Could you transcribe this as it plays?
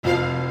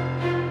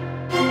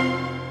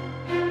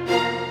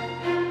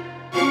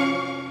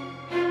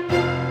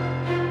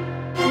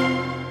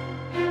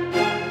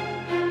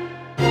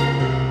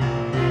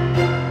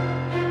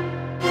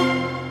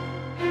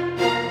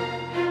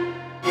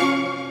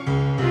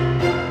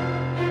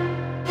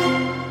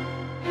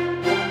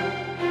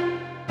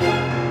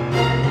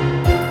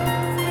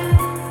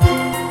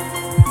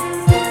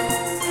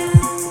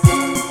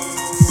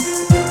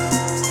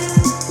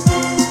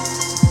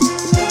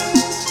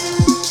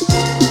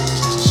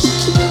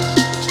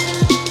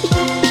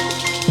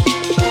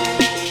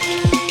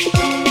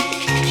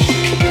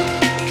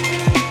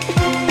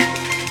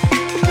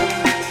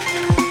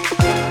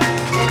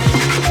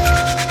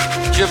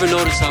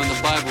notice how in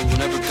the Bible,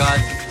 whenever God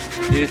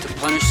needed to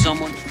punish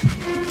someone,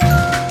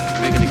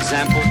 make an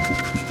example,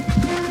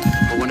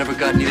 or whenever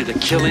God needed a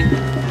killing, he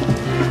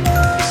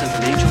sent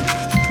an angel?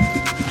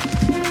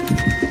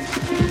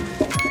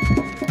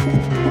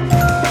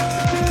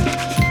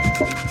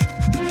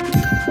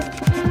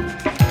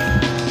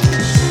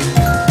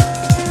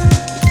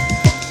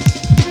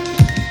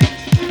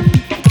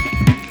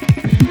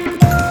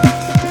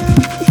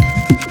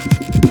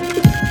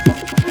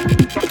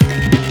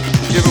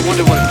 Did you ever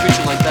wonder what a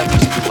creature like that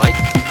must be like?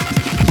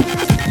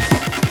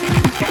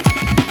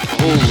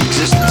 The whole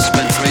existence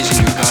spent praising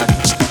your God,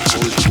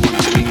 always with one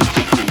wing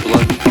dipped in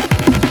blood.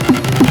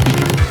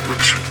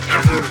 But you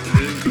never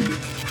really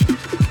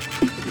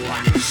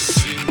want to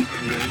see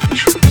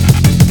nature. So the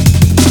angel.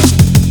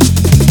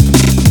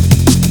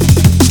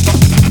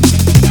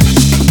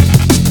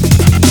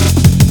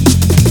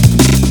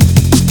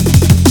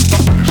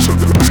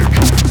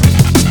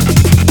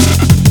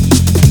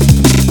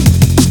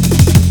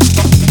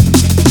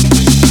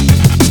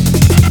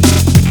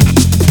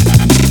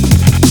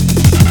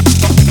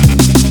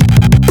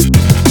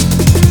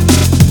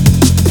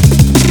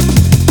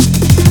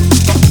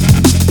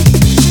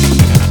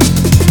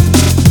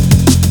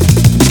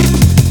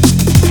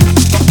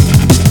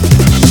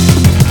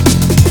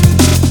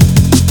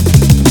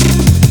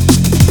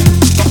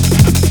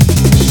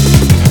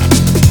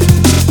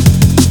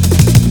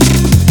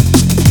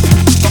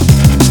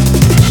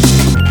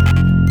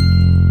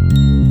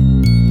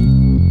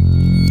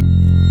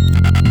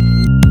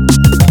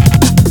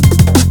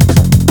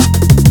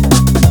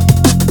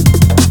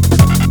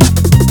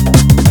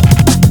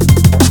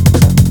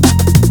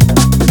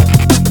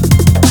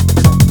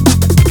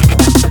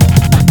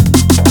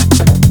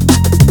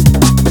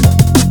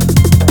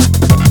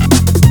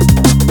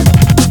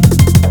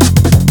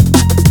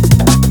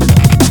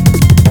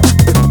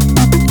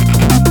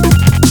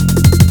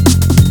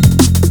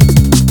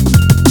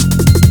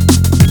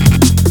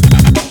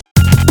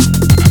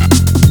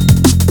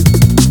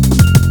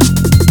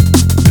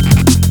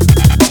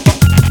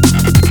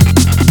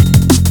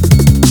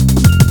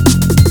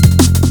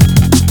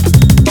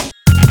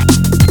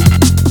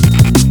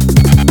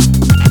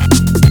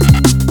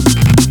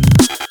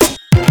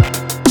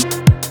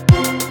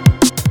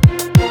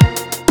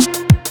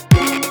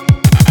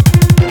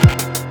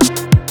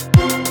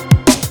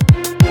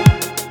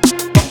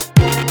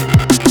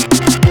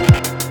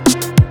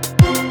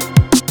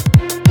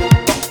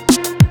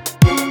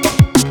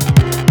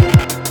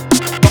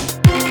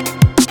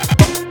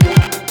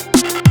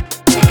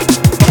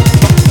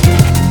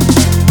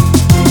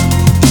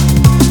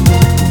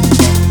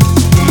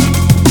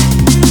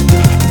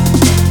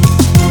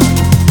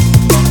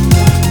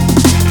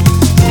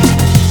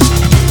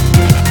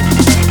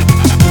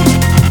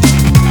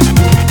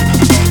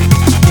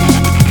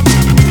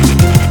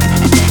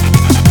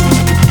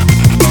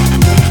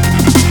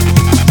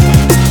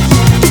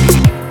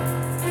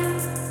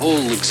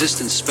 Whole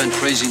existence spent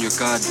praising your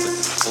God,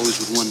 but always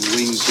with one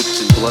wing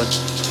dipped in blood.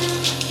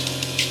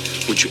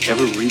 Would you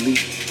ever really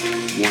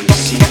want to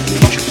see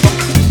nature?